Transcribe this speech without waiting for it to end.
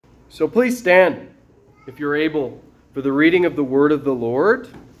So please stand, if you're able, for the reading of the word of the Lord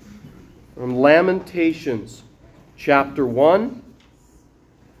from Lamentations chapter 1.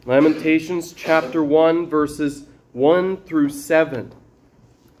 Lamentations chapter 1, verses 1 through 7.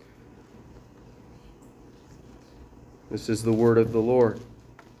 This is the word of the Lord.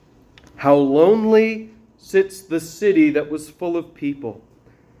 How lonely sits the city that was full of people.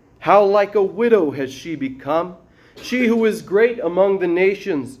 How like a widow has she become, she who is great among the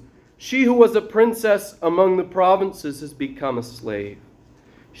nations. She who was a princess among the provinces has become a slave.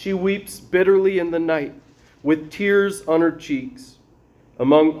 She weeps bitterly in the night, with tears on her cheeks.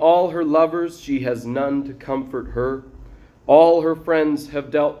 Among all her lovers she has none to comfort her. All her friends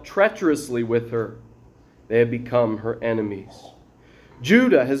have dealt treacherously with her. They have become her enemies.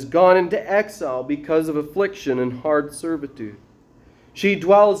 Judah has gone into exile because of affliction and hard servitude. She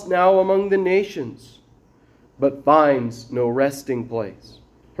dwells now among the nations, but finds no resting place.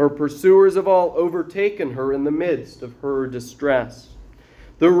 Her pursuers have all overtaken her in the midst of her distress.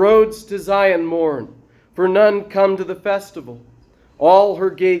 The roads to Zion mourn, for none come to the festival. All her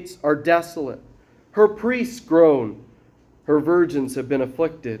gates are desolate. Her priests groan. Her virgins have been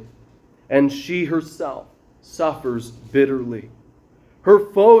afflicted, and she herself suffers bitterly.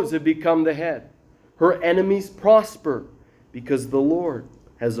 Her foes have become the head. Her enemies prosper, because the Lord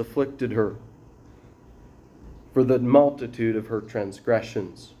has afflicted her for the multitude of her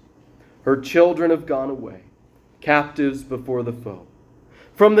transgressions. Her children have gone away, captives before the foe.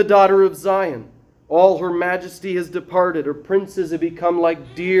 From the daughter of Zion, all her majesty has departed. Her princes have become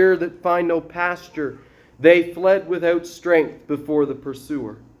like deer that find no pasture. They fled without strength before the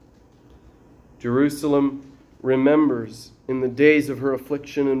pursuer. Jerusalem remembers in the days of her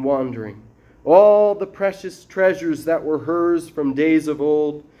affliction and wandering all the precious treasures that were hers from days of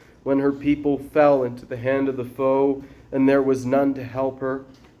old, when her people fell into the hand of the foe and there was none to help her.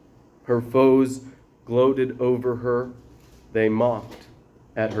 Her foes gloated over her. They mocked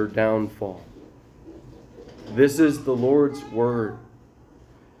at her downfall. This is the Lord's word.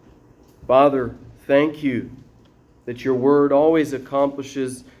 Father, thank you that your word always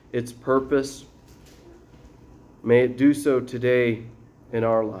accomplishes its purpose. May it do so today in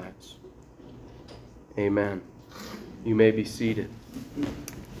our lives. Amen. You may be seated.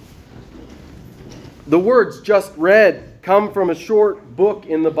 The words just read come from a short book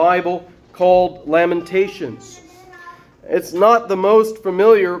in the Bible called Lamentations. It's not the most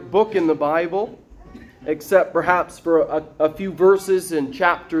familiar book in the Bible, except perhaps for a few verses in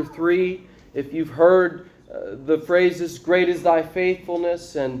chapter 3. If you've heard the phrases, "Great is thy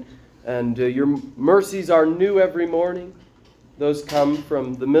faithfulness," and "Your mercies are new every morning," those come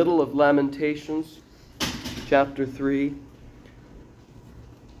from the middle of Lamentations, chapter 3.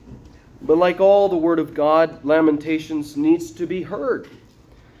 But like all the Word of God, Lamentations needs to be heard.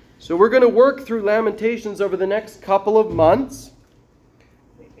 So we're going to work through Lamentations over the next couple of months.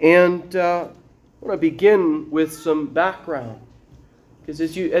 And I want to begin with some background. Because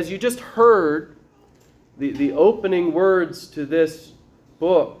as you just heard, the opening words to this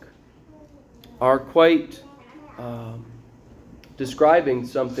book are quite describing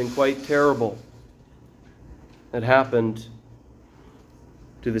something quite terrible that happened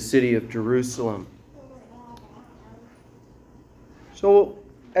to the city of Jerusalem. So,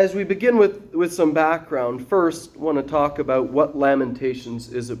 as we begin with some background, first I want to talk about what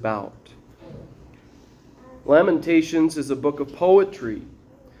Lamentations is about. Lamentations is a book of poetry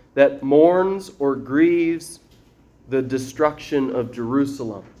that mourns or grieves the destruction of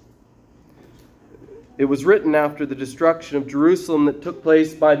Jerusalem. It was written after the destruction of Jerusalem that took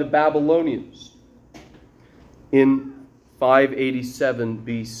place by the Babylonians in 587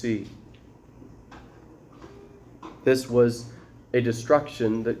 BC. This was a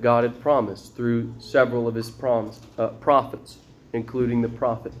destruction that God had promised through several of his prophets, including the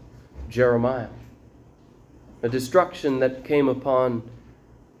prophet Jeremiah. A destruction that came upon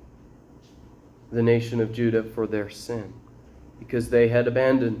the nation of Judah for their sin, because they had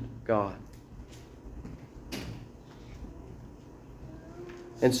abandoned God.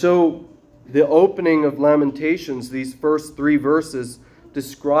 And so the opening of Lamentations, these first 3 verses,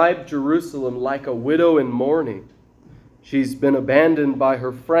 describe Jerusalem like a widow in mourning. She's been abandoned by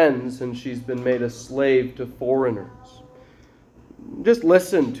her friends, and she's been made a slave to foreigners. Just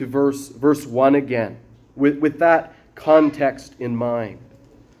listen to verse 1 again, with that context in mind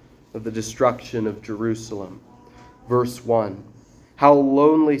of the destruction of Jerusalem. Verse 1, "How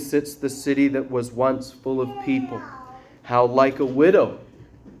lonely sits the city that was once full of people. How like a widow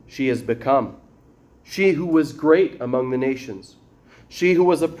she has become. She who was great among the nations, she who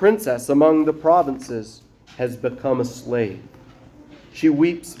was a princess among the provinces, has become a slave." She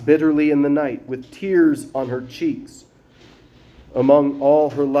weeps bitterly in the night, with tears on her cheeks. Among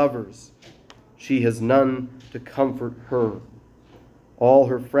all her lovers, she has none to comfort her. All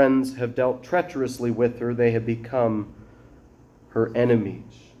her friends have dealt treacherously with her. They have become her enemies.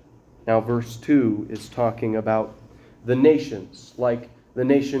 Now, verse 2 is talking about the nations, like the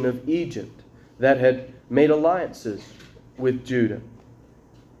nation of Egypt, that had made alliances with Judah,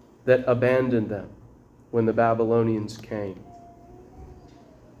 that abandoned them when the Babylonians came.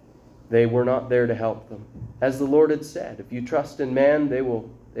 They were not there to help them. As the Lord had said, if you trust in man, they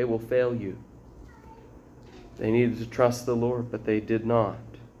will fail you. They needed to trust the Lord, but they did not.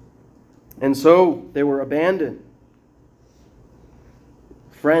 And so they were abandoned.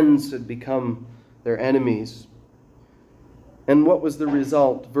 Friends had become their enemies. And what was the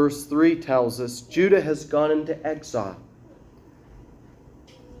result? Verse 3 tells us Judah has gone into exile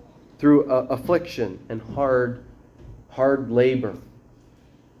through affliction and hard labor.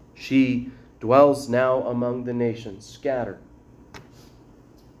 She dwells now among the nations, scattered,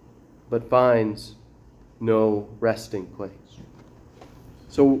 but finds no resting place.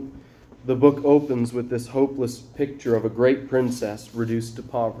 So the book opens with this hopeless picture of a great princess reduced to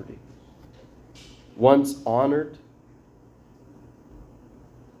poverty, once honored,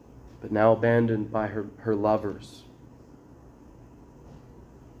 but now abandoned by her lovers.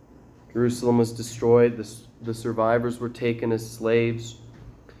 Jerusalem was destroyed. The survivors were taken as slaves.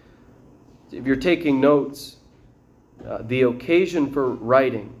 If you're taking notes, the occasion for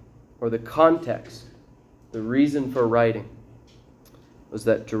writing, or the context, the reason for writing, was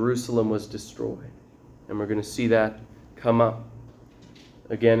that Jerusalem was destroyed. And we're going to see that come up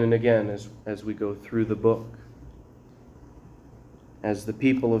again and again as we go through the book, as the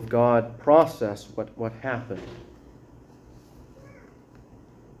people of God process what happened.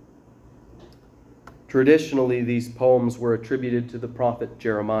 Traditionally, these poems were attributed to the prophet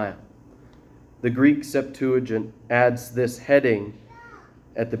Jeremiah. The Greek Septuagint adds this heading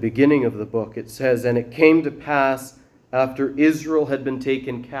at the beginning of the book. It says, "And it came to pass after Israel had been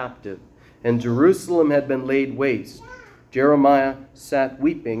taken captive, and Jerusalem had been laid waste, Jeremiah sat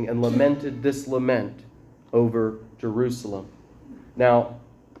weeping and lamented this lament over Jerusalem." Now,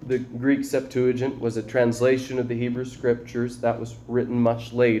 the Greek Septuagint was a translation of the Hebrew Scriptures that was written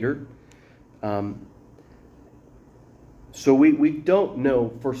much later. So we don't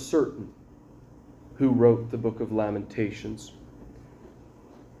know for certain who wrote the book of Lamentations.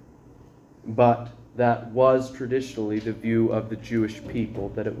 But that was traditionally the view of the Jewish people,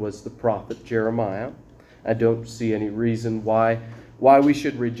 that it was the prophet Jeremiah. I don't see any reason why we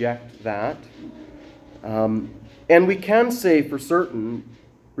should reject that. And we can say for certain,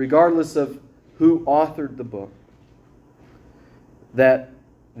 regardless of who authored the book, that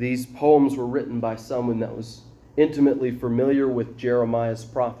these poems were written by someone that was intimately familiar with Jeremiah's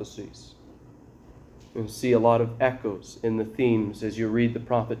prophecies. You'll see a lot of echoes in the themes as you read the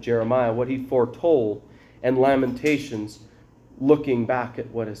prophet Jeremiah, what he foretold, and Lamentations, looking back at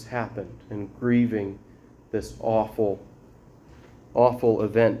what has happened and grieving this awful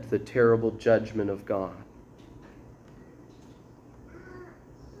event, the terrible judgment of God.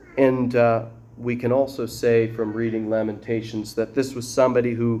 And we can also say from reading Lamentations that this was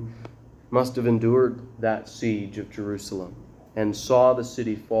somebody who must have endured that siege of Jerusalem and saw the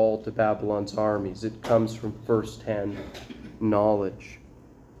city fall to Babylon's armies. It comes from first-hand knowledge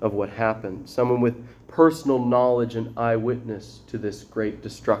of what happened. Someone with personal knowledge and eyewitness to this great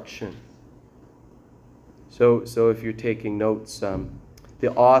destruction. So if you're taking notes,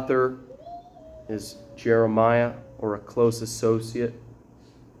 the author is Jeremiah, or a close associate,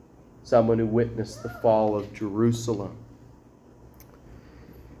 someone who witnessed the fall of Jerusalem.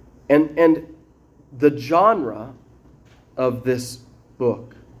 And the genre of this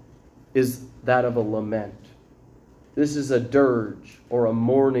book is that of a lament. This is a dirge or a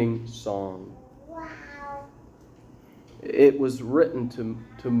mourning song. It was written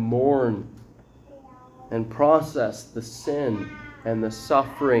to mourn and process the sin and the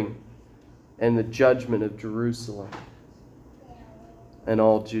suffering and the judgment of Jerusalem and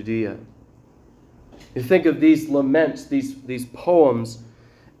all Judea. You think of these laments, these poems,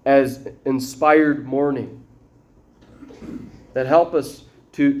 as inspired mourning that help us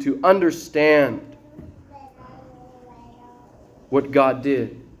to understand what God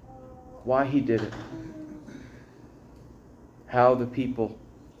did, why He did it, how the people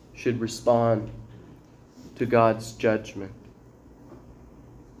should respond to God's judgment.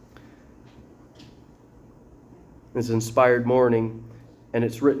 It's inspired mourning, and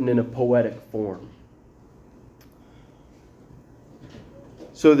it's written in a poetic form.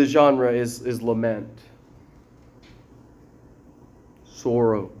 So the genre is lament.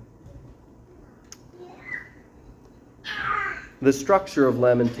 sorrow. The structure of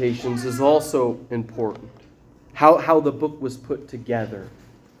Lamentations is also important. How the book was put together.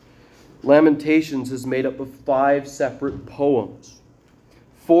 Lamentations is made up of 5 separate poems.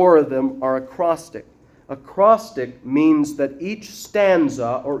 4 of them are acrostic. Acrostic means that each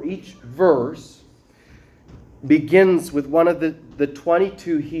stanza or each verse begins with one of the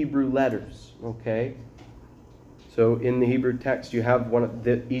 22 Hebrew letters. Okay? So in the Hebrew text you have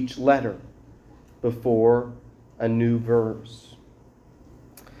each letter before a new verse.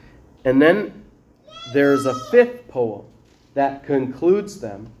 And then there's a 5th poem that concludes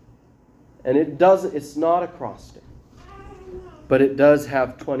them, and it's not acrostic, but it does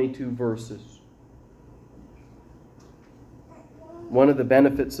have 22 verses. One of the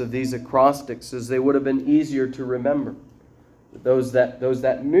benefits of these acrostics is they would have been easier to remember. Those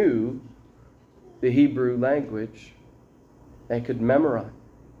that knew the Hebrew language, they could memorize.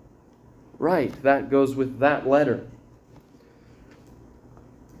 Right, that goes with that letter.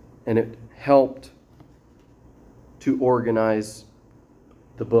 And it helped to organize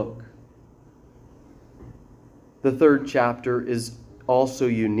the book. The 3rd chapter is also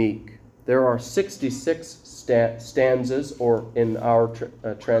unique. There are 66 stanzas, or in our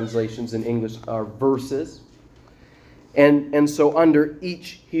translations in English are verses. And so under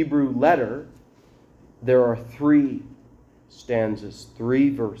each Hebrew letter, there are 3 stanzas, 3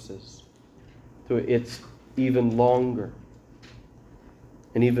 verses. So it's even longer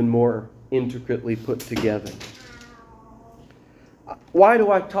and even more intricately put together. Why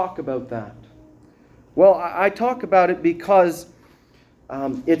do I talk about that? Well, I talk about it because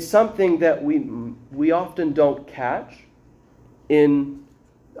it's something that we often don't catch in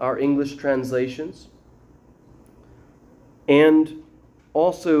our English translations. And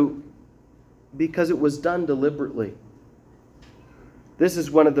also because it was done deliberately. This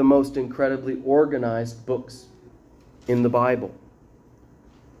is one of the most incredibly organized books in the Bible.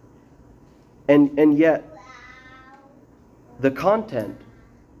 And yet, the content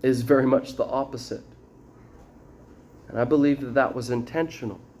is very much the opposite. And I believe that was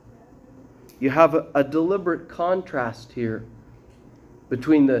intentional. You have a deliberate contrast here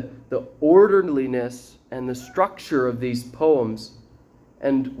between the orderliness and the structure of these poems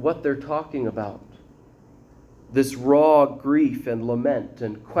and what they're talking about. This raw grief and lament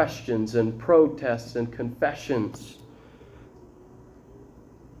and questions and protests and confessions.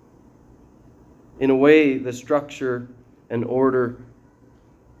 In a way, the structure and order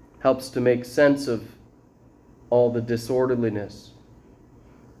helps to make sense of all the disorderliness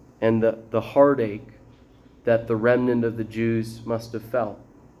and the heartache that the remnant of the Jews must have felt.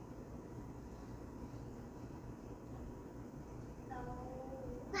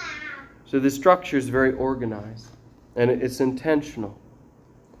 So the structure is very organized, and it's intentional.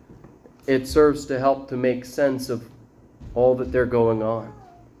 It serves to help to make sense of all that they're going on.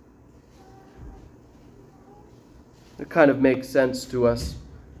 It kind of makes sense to us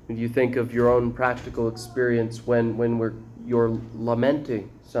when you think of your own practical experience when you're lamenting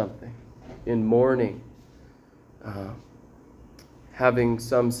something, in mourning, having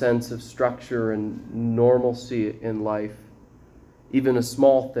some sense of structure and normalcy in life. Even a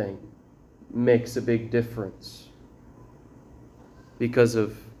small thing makes a big difference because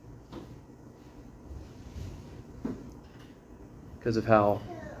of how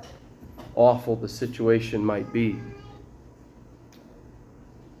awful the situation might be.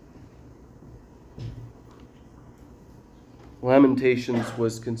 Lamentations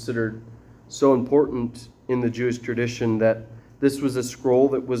was considered so important in the Jewish tradition that this was a scroll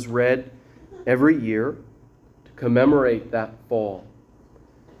that was read every year to commemorate that fall,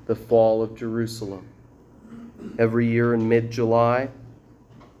 the fall of Jerusalem. Every year in mid-July,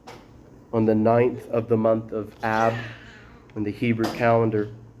 on the 9th of the month of Ab, in the Hebrew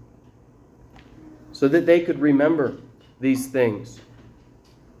calendar, so that they could remember these things,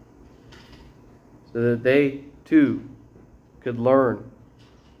 so that they too could learn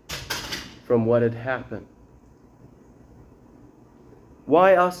from what had happened.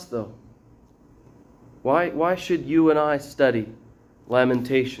 Why us, though? Why should you and I study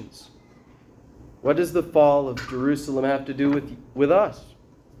Lamentations? What does the fall of Jerusalem have to do with us?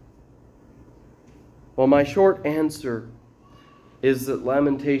 Well, my short answer is that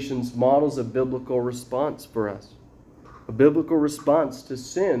Lamentations models a biblical response for us. A biblical response to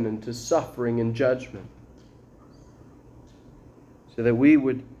sin and to suffering and judgment. So that we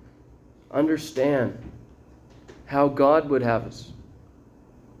would understand how God would have us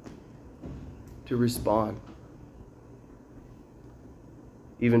to respond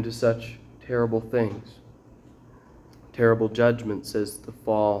even to such terrible things. terrible judgments as the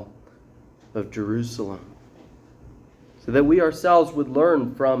fall of Jerusalem. So that we ourselves would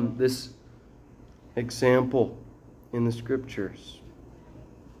learn from this example in the Scriptures.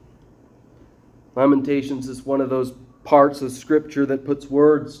 Lamentations is one of those parts of Scripture that puts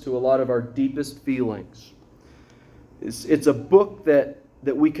words to a lot of our deepest feelings. It's a book that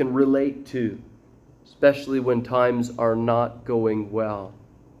we can relate to, especially when times are not going well,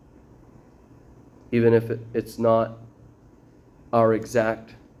 even if it's not our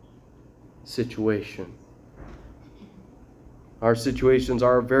exact situation. Our situations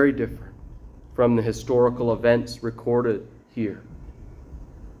are very different from the historical events recorded here.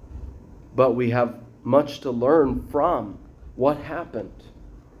 But we have much to learn from what happened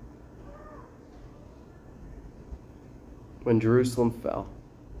when Jerusalem fell.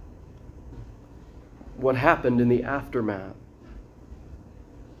 What happened in the aftermath.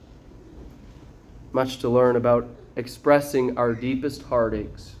 Much to learn about expressing our deepest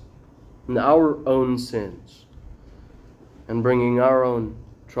heartaches and our own sins and bringing our own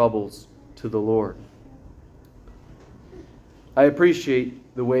troubles to the Lord. I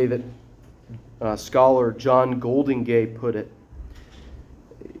appreciate the way that scholar John Goldingay put it.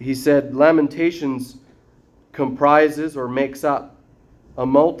 He said, Lamentations comprises or makes up a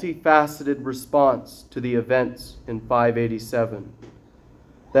multifaceted response to the events in 587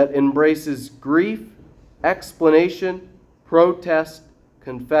 that embraces grief, explanation, protest,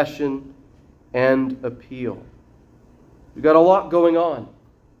 confession, and appeal. We've got a lot going on.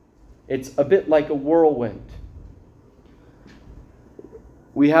 It's a bit like a whirlwind.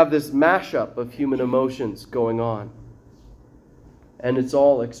 We have this mashup of human emotions going on, and it's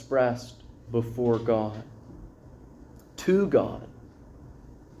all expressed before God, to God.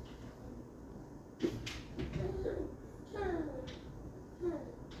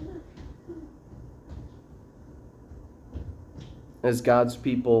 As God's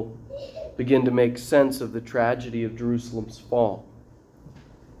people begin to make sense of the tragedy of Jerusalem's fall.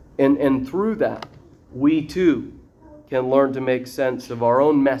 And through that, we too can learn to make sense of our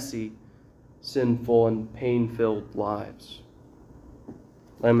own messy, sinful, and pain-filled lives.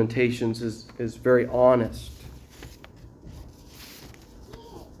 Lamentations is very honest.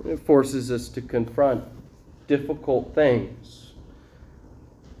 It forces us to confront difficult things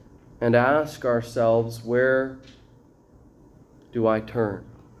and ask ourselves, where do I turn?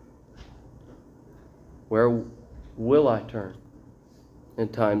 Where will I turn in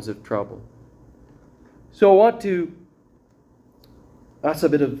times of trouble? So I want to, that's a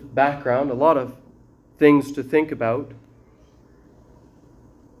bit of background, a lot of things to think about.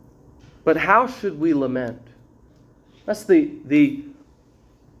 But how should we lament? That's the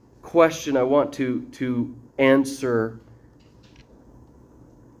question I want to answer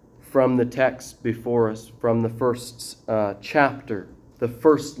from the text before us, from the first chapter, the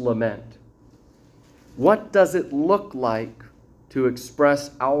first lament. What does it look like to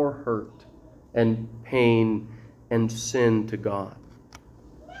express our hurt and pain and sin to God?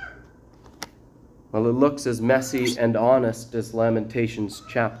 Well, it looks as messy and honest as Lamentations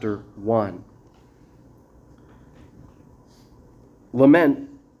chapter 1. Lament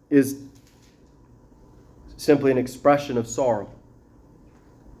is simply an expression of sorrow.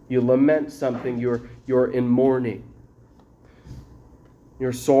 You lament something, you're in mourning.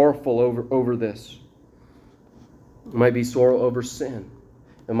 You're sorrowful over this. It might be sorrow over sin.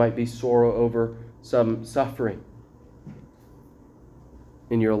 It might be sorrow over some suffering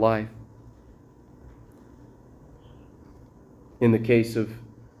in your life. In the case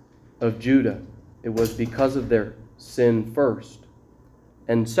of Judah, it was because of their sin first.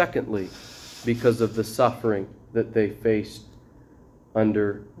 And secondly, because of the suffering that they faced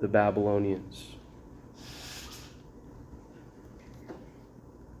under the Babylonians.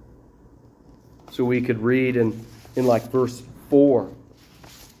 So we could read in like verse 4.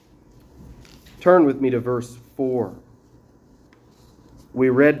 Turn with me to verse 4. We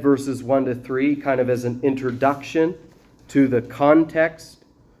read verses 1 to 3 kind of as an introduction to the context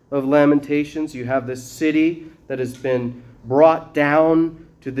of Lamentations. You have this city that has been brought down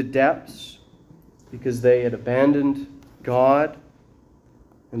to the depths because they had abandoned God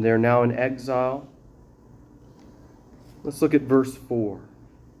and they're now in exile. Let's look at verse 4.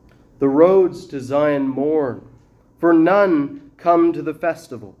 The roads to Zion mourn, for none come to the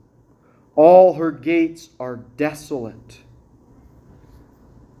festival. All her gates are desolate.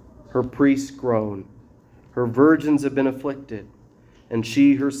 Her priests groan. Her virgins have been afflicted, and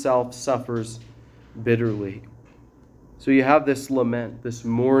she herself suffers bitterly. So you have this lament, this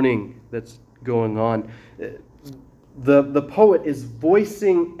mourning that's going on. The poet is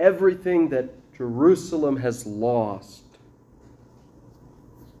voicing everything that Jerusalem has lost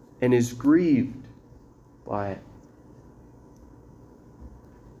and is grieved by it.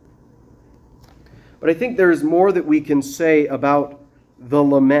 But I think there is more that we can say about the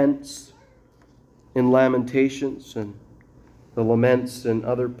laments in Lamentations and the laments in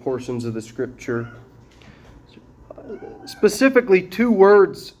other portions of the Scripture. Specifically, two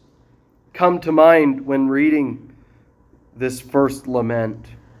words come to mind when reading this first lament.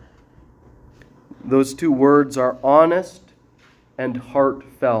 Those two words are honest and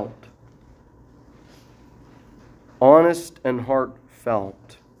heartfelt. Honest and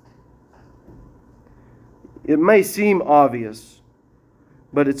heartfelt. It may seem obvious,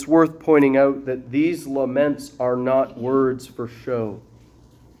 but it's worth pointing out that these laments are not words for show.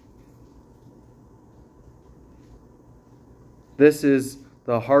 This is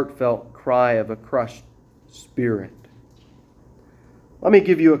the heartfelt cry of a crushed spirit. Let me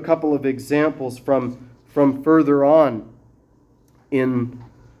give you a couple of examples from further on in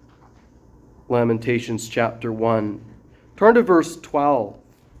Lamentations chapter 1. Turn to verse 12.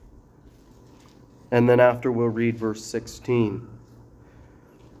 And then after we'll read verse 16.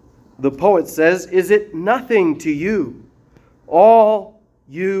 The poet says, "Is it nothing to you, all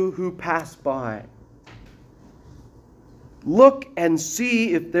you who pass by? Look and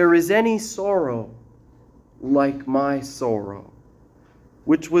see if there is any sorrow like my sorrow,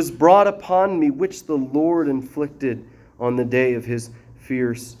 which was brought upon me, which the Lord inflicted on the day of his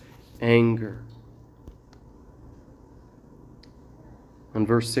fierce anger." And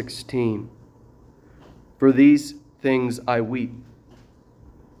verse 16. "For these things I weep.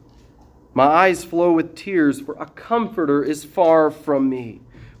 My eyes flow with tears, for a comforter is far from me,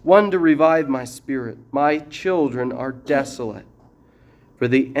 one to revive my spirit. My children are desolate, for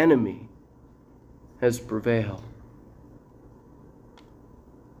the enemy has prevailed."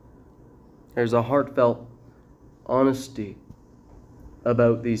 There's a heartfelt honesty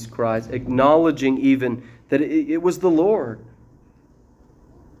about these cries, acknowledging even that it was the Lord.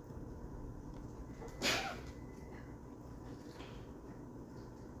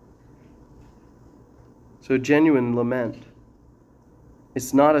 So genuine lament,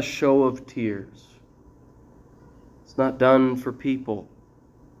 it's not a show of tears. It's not done for people.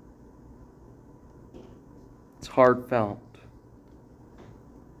 It's heartfelt.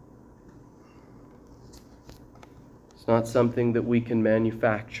 It's not something that we can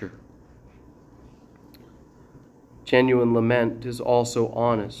manufacture. Genuine lament is also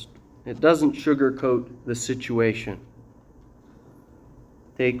honest. It doesn't sugarcoat the situation.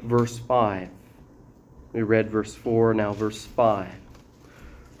 Take verse 5. We read verse 4, now verse 5.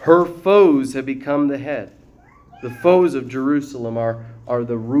 "Her foes have become the head." The foes of Jerusalem are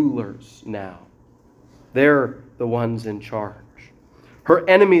the rulers now. They're the ones in charge. "Her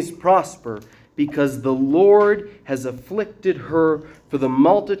enemies prosper because the Lord has afflicted her for the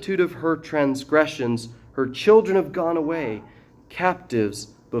multitude of her transgressions. Her children have gone away, captives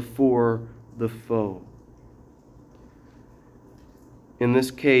before the foe." In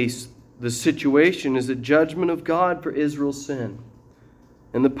this case, the situation is a judgment of God for Israel's sin.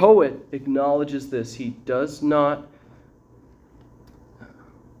 And the poet acknowledges this. He does not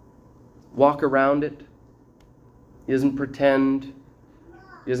walk around it. He doesn't pretend.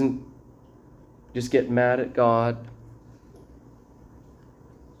 He doesn't just get mad at God.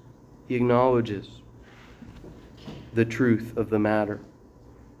 He acknowledges the truth of the matter.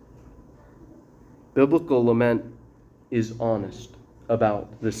 Biblical lament is honest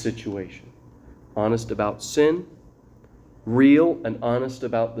about the situation. Honest about sin, real and honest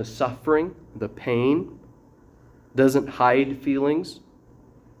about the suffering, the pain. Doesn't hide feelings,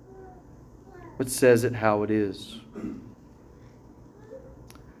 but says it how it is.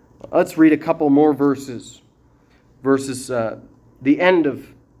 Let's read a couple more verses. The end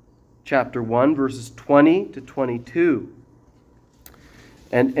of chapter 1, verses 20 to 22.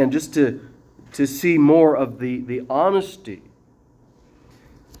 And just to see more of the honesty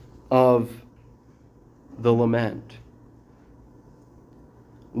of the lament.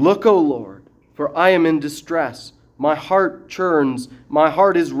 "Look, O Lord, for I am in distress. My heart churns. My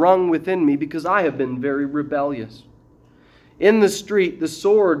heart is wrung within me because I have been very rebellious. In the street the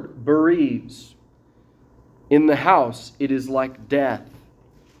sword bereaves. In the house it is like death.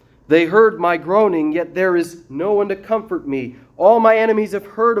 They heard my groaning, yet there is no one to comfort me. All my enemies have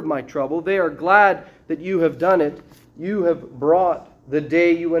heard of my trouble. They are glad that you have done it. You have brought the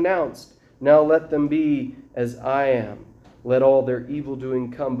day you announced. Now let them be as I am. Let all their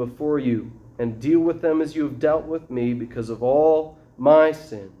evil-doing come before you, and deal with them as you have dealt with me because of all my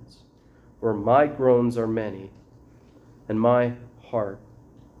sins. For my groans are many, and my heart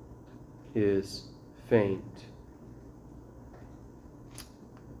is faint."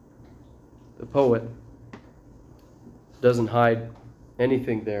 The poet doesn't hide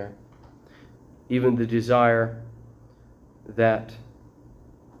anything there. Even the desire that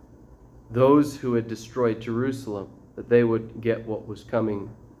those who had destroyed Jerusalem, that they would get what was coming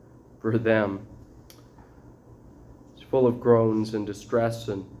for them. It's full of groans and distress,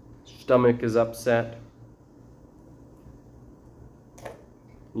 and stomach is upset.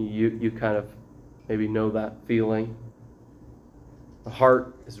 You kind of maybe know that feeling. The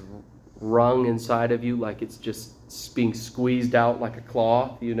heart is wrung inside of you like it's just being squeezed out like a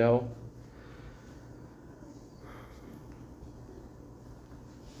cloth, you know.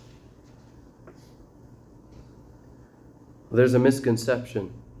 There's a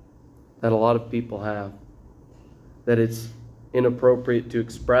misconception that a lot of people have, that it's inappropriate to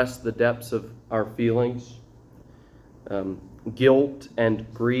express the depths of our feelings. Guilt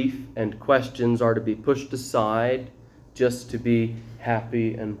and grief and questions are to be pushed aside just to be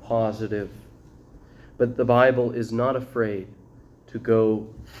happy and positive. But the Bible is not afraid to go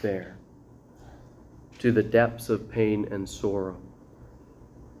there, to the depths of pain and sorrow.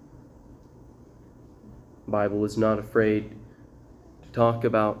 The Bible is not afraid to talk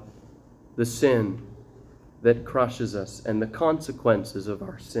about the sin that crushes us and the consequences of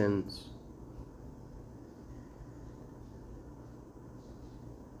our sins.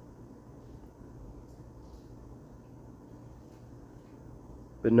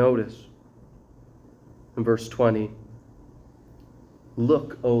 But notice in verse 20,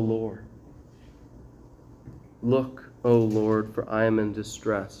 "Look, O Lord. Look, O Lord, for I am in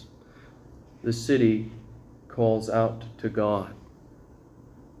distress." The city calls out to God.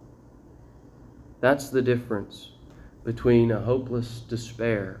 That's the difference between a hopeless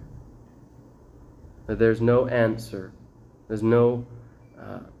despair. There's no answer. There's no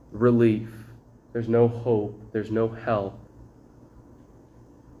relief. There's no hope. There's no help.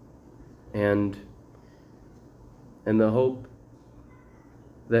 And the hope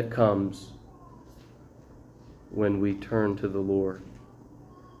that comes when we turn to the Lord.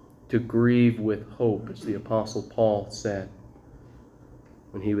 To grieve with hope, as the Apostle Paul said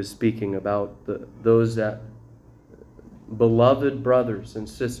when he was speaking about those that beloved brothers and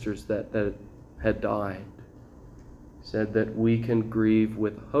sisters that had died. He said that we can grieve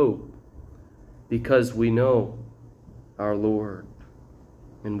with hope because we know our Lord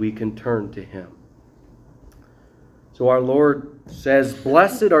and we can turn to Him. So our Lord says,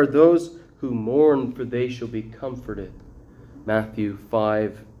 "Blessed are those who mourn, for they shall be comforted." Matthew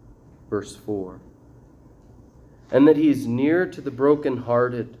 5, verse 4. And that He is near to the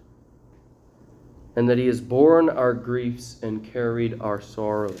brokenhearted, and that He has borne our griefs and carried our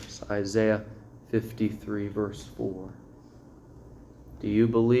sorrows. Isaiah 53, verse 4. Do you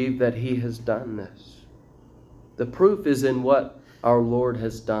believe that He has done this? The proof is in what our Lord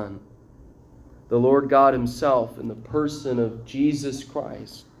has done. The Lord God Himself, in the person of Jesus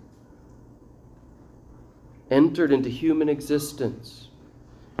Christ, entered into human existence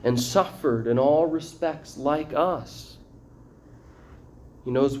and suffered in all respects like us. He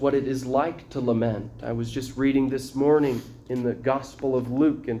knows what it is like to lament. I was just reading this morning in the Gospel of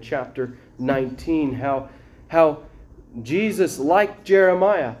Luke in chapter 19 how Jesus, like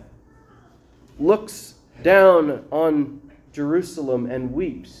Jeremiah, looks down on Jerusalem and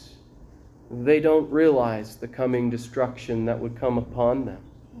weeps. They don't realize the coming destruction that would come upon them.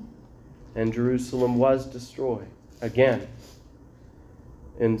 And Jerusalem was destroyed again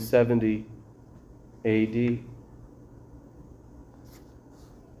in 70 A.D.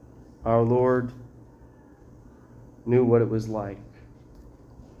 Our Lord knew what it was like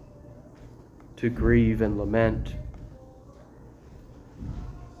to grieve and lament.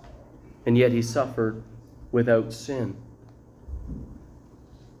 And yet He suffered without sin.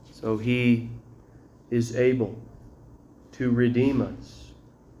 So He is able to redeem us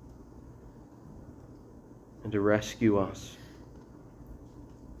and to rescue us.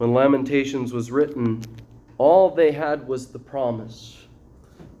 When Lamentations was written, all they had was the promise.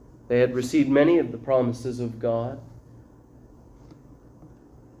 They had received many of the promises of God,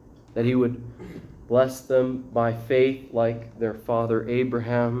 that He would bless them by faith like their father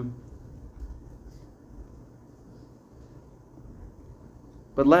Abraham.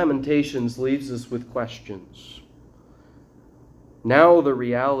 But Lamentations leaves us with questions. Now the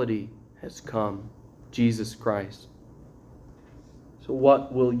reality has come, Jesus Christ. So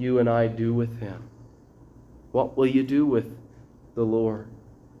what will you and I do with Him? What will you do with the Lord?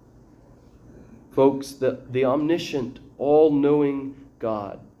 Folks, the omniscient, all-knowing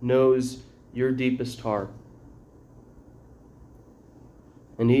God knows your deepest heart.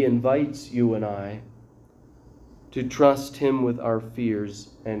 And He invites you and I to trust Him with our fears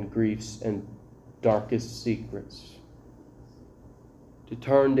and griefs and darkest secrets, to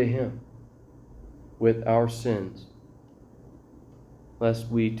turn to Him with our sins, lest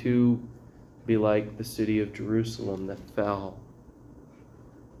we too be like the city of Jerusalem that fell.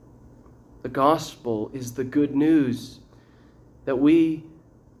 The gospel is the good news that we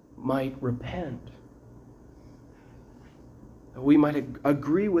might repent, that we might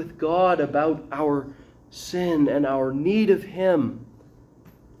agree with God about our sin and our need of Him,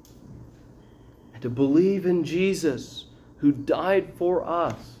 and to believe in Jesus who died for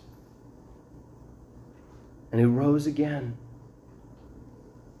us and who rose again.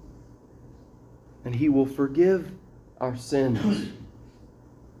 And He will forgive our sins,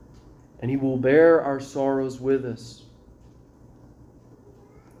 and He will bear our sorrows with us.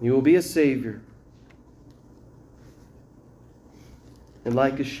 He will be a Savior. And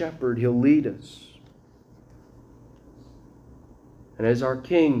like a shepherd, He'll lead us. And as our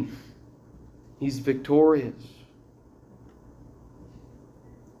King, He's victorious.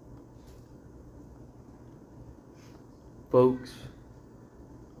 Folks,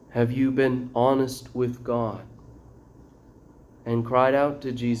 have you been honest with God and cried out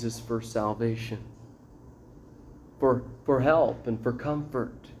to Jesus for salvation, for help and for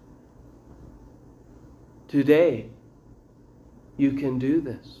comfort? Today, you can do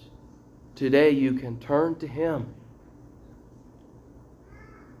this. Today, you can turn to Him.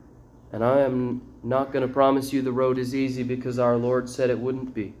 And I am not going to promise you the road is easy, because our Lord said it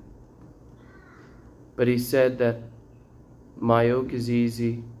wouldn't be. But He said that my yoke is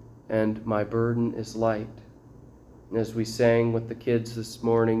easy and my burden is light. And as we sang with the kids this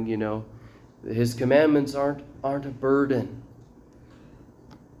morning, His commandments aren't a burden.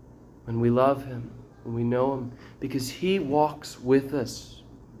 When we love Him, when we know Him, because He walks with us.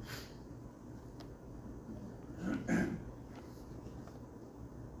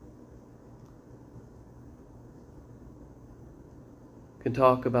 Can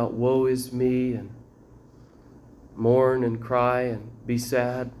talk about woe is me and mourn and cry and be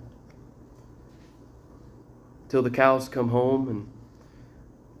sad till the cows come home, and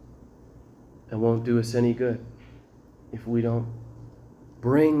it won't do us any good if we don't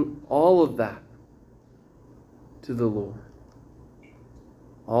bring all of that to the Lord.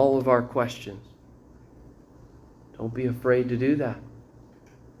 All of our questions. Don't be afraid to do that.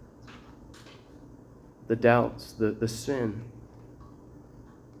 The doubts, the sin,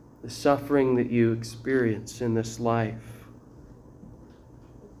 the suffering that you experience in this life,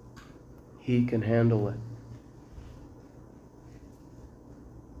 He can handle it.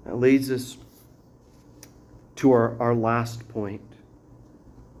 That leads us to our last point.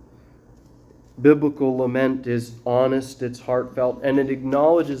 Biblical lament is honest, it's heartfelt, and it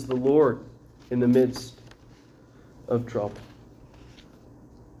acknowledges the Lord in the midst of trouble.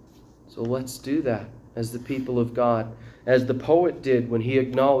 So let's do that as the people of God, as the poet did when he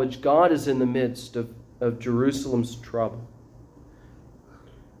acknowledged God is in the midst of Jerusalem's trouble.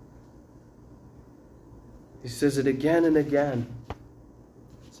 He says it again and again.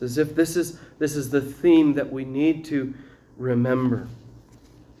 It's as if this is the theme that we need to remember.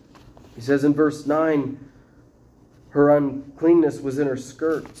 He says in verse 9, her uncleanness was in her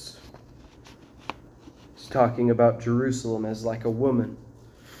skirts. He's talking about Jerusalem as like a woman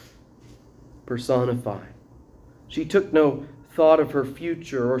personified. She took no thought of her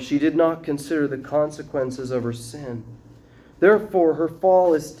future, or she did not consider the consequences of her sin. Therefore, her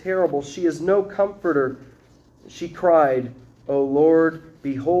fall is terrible. She is no comforter. She cried, O Lord,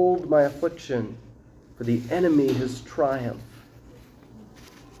 behold my affliction, for the enemy has triumphed.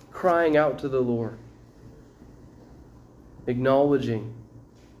 Crying out to the Lord, acknowledging,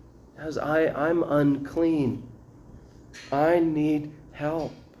 as I'm unclean, I need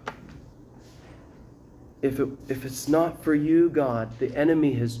help. If it's not for you, God, the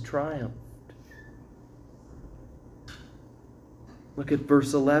enemy has triumphed. Look at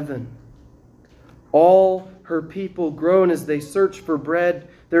verse 11. All her people groan as they search for bread.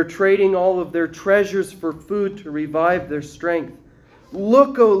 They're trading all of their treasures for food to revive their strength.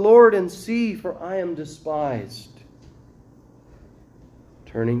 Look, O Lord, and see, for I am despised.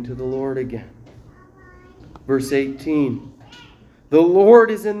 Turning to the Lord again. Verse 18. The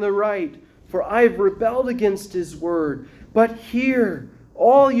Lord is in the right, for I have rebelled against His word. But hear,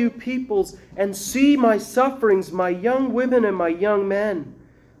 all you peoples, and see my sufferings. My young women and my young men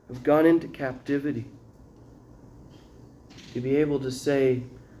have gone into captivity. To be able to say,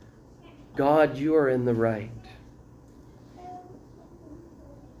 God, you are in the right.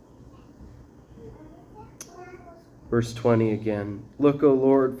 Verse 20 again. Look, O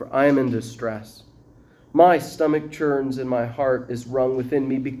Lord, for I am in distress. My stomach churns and my heart is wrung within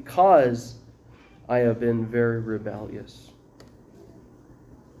me because I have been very rebellious.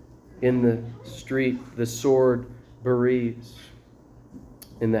 In the street, the sword bereaves.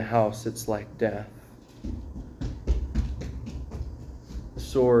 In the house, it's like death. The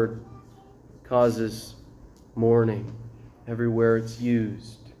sword causes mourning everywhere it's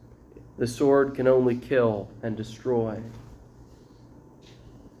used. The sword can only kill and destroy.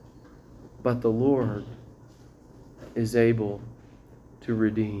 But the Lord is able to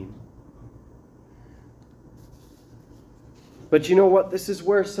redeem. But you know what? This is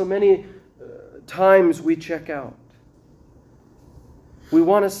where so many times we check out. We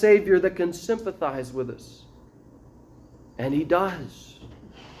want a Savior that can sympathize with us. And He does.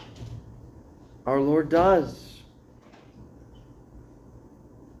 Our Lord does.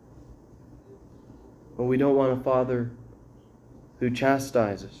 But we don't want a Father who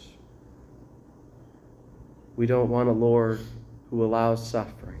chastises. We don't want a Lord who allows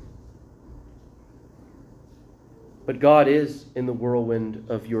suffering. But God is in the whirlwind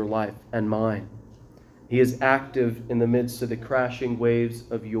of your life and mine. He is active in the midst of the crashing waves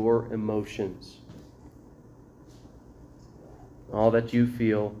of your emotions. All that you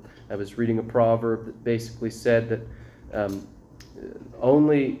feel. I was reading a proverb that basically said that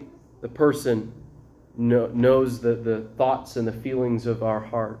only the person knows the thoughts and the feelings of our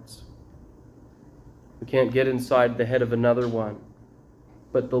hearts. We can't get inside the head of another one,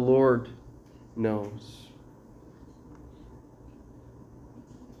 but the Lord knows.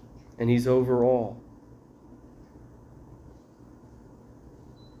 And He's over all.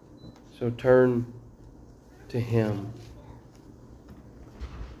 So turn to Him.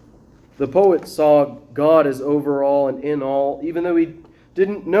 The poet saw God as over all and in all, even though he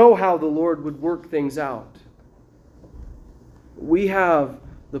didn't know how the Lord would work things out. We have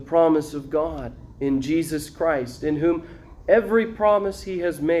the promise of God in Jesus Christ, in whom every promise He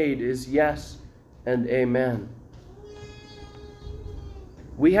has made is yes and amen.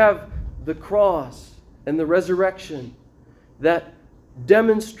 We have the cross and the resurrection that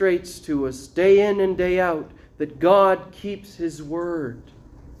demonstrates to us day in and day out that God keeps His word,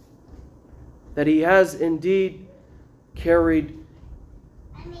 that He has indeed carried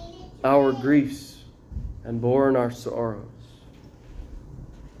our griefs and borne our sorrows.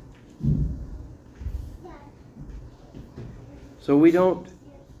 So we don't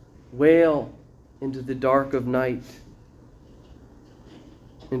wail into the dark of night,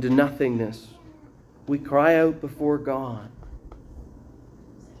 into nothingness. We cry out before God.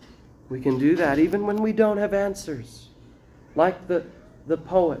 We can do that even when we don't have answers. Like the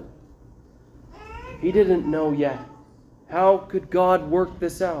poet. He didn't know yet. How could God work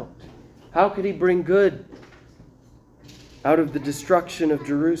this out? How could He bring good out of the destruction of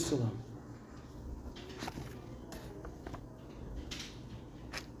Jerusalem?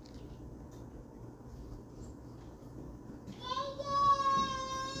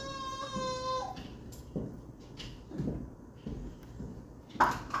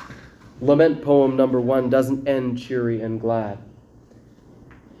 Lament poem number 1 doesn't end cheery and glad.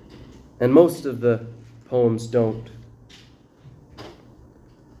 And most of the poems don't.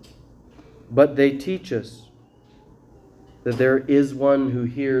 But they teach us that there is one who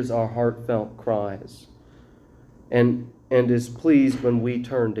hears our heartfelt cries and is pleased when we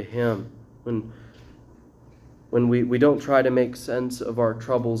turn to Him. When we don't try to make sense of our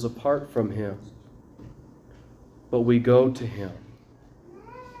troubles apart from Him, but we go to Him.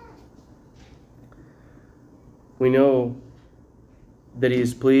 We know that He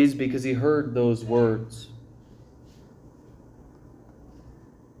is pleased because He heard those words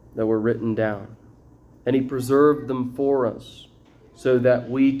that were written down. And He preserved them for us so that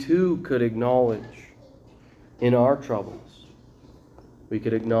we too could acknowledge in our troubles. We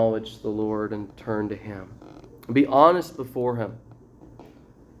could acknowledge the Lord and turn to Him. And be honest before Him.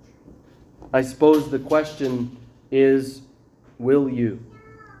 I suppose the question is, will you?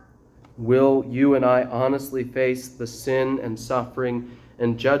 Will you and I honestly face the sin and suffering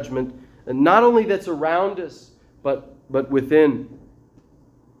and judgment, and not only that's around us, but within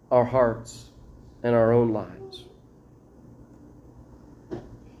our hearts and our own lives?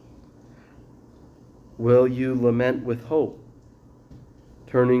 Will you lament with hope,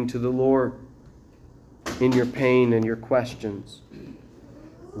 turning to the Lord in your pain and your questions?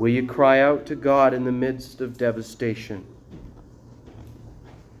 Will you cry out to God in the midst of devastation?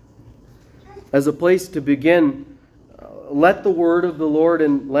 As a place to begin, let the word of the Lord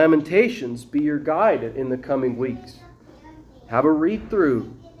in Lamentations be your guide in the coming weeks. Have a read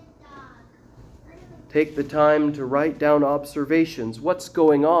through. Take the time to write down observations. What's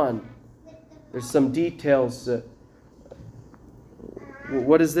going on? There's some details.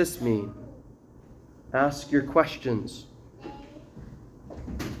 What does this mean? Ask your questions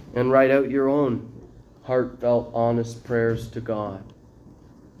and write out your own heartfelt, honest prayers to God.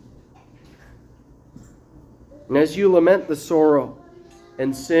 And as you lament the sorrow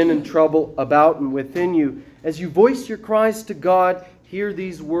and sin and trouble about and within you, as you voice your cries to God, hear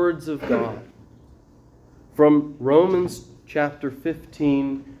these words of God. From Romans chapter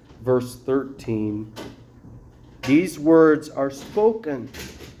 15, verse 13. These words are spoken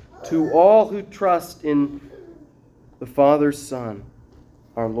to all who trust in the Father's Son,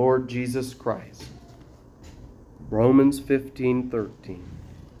 our Lord Jesus Christ. Romans 15:13.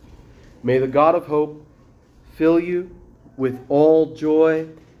 May the God of hope fill you with all joy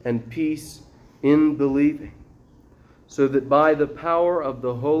and peace in believing, so that by the power of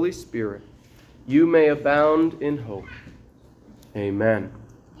the Holy Spirit you may abound in hope. Amen.